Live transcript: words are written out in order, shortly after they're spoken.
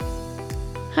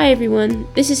Hi everyone,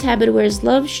 this is Habit Aware's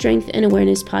Love, Strength, and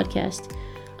Awareness podcast.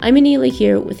 I'm Anila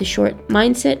here with a short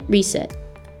mindset reset.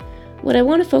 What I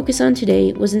want to focus on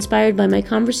today was inspired by my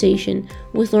conversation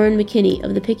with Lauren McKinney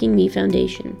of the Picking Me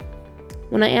Foundation.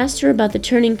 When I asked her about the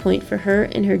turning point for her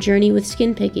and her journey with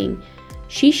skin picking,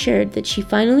 she shared that she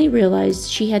finally realized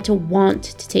she had to want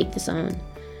to take this on.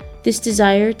 This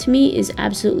desire to me is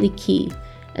absolutely key,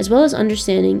 as well as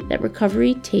understanding that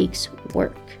recovery takes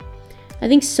work. I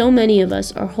think so many of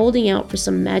us are holding out for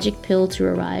some magic pill to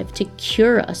arrive to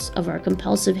cure us of our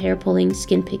compulsive hair pulling,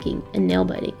 skin picking, and nail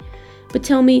biting. But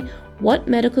tell me, what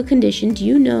medical condition do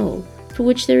you know for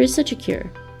which there is such a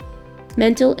cure?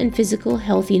 Mental and physical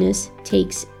healthiness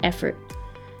takes effort,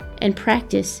 and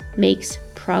practice makes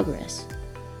progress.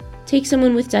 Take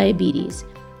someone with diabetes.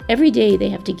 Every day they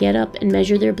have to get up and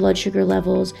measure their blood sugar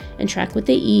levels and track what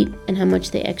they eat and how much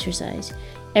they exercise.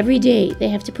 Every day they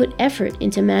have to put effort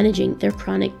into managing their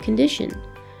chronic condition.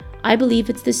 I believe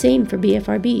it's the same for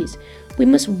BFRBs. We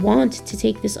must want to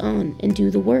take this on and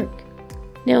do the work.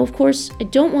 Now, of course, I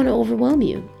don't want to overwhelm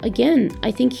you. Again,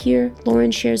 I think here Lauren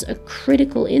shares a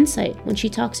critical insight when she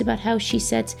talks about how she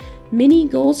sets mini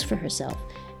goals for herself,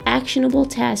 actionable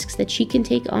tasks that she can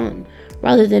take on,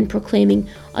 rather than proclaiming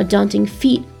a daunting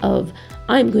feat of,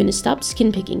 I'm going to stop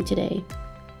skin picking today.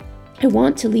 I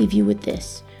want to leave you with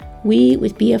this. We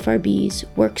with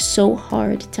BFRBs work so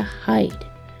hard to hide.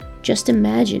 Just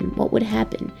imagine what would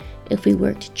happen if we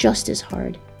worked just as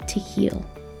hard to heal.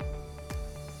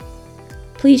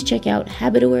 Please check out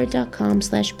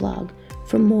habitaware.com/blog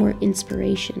for more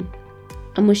inspiration.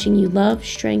 I'm wishing you love,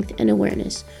 strength, and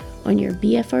awareness on your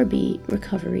BFRB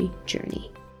recovery journey.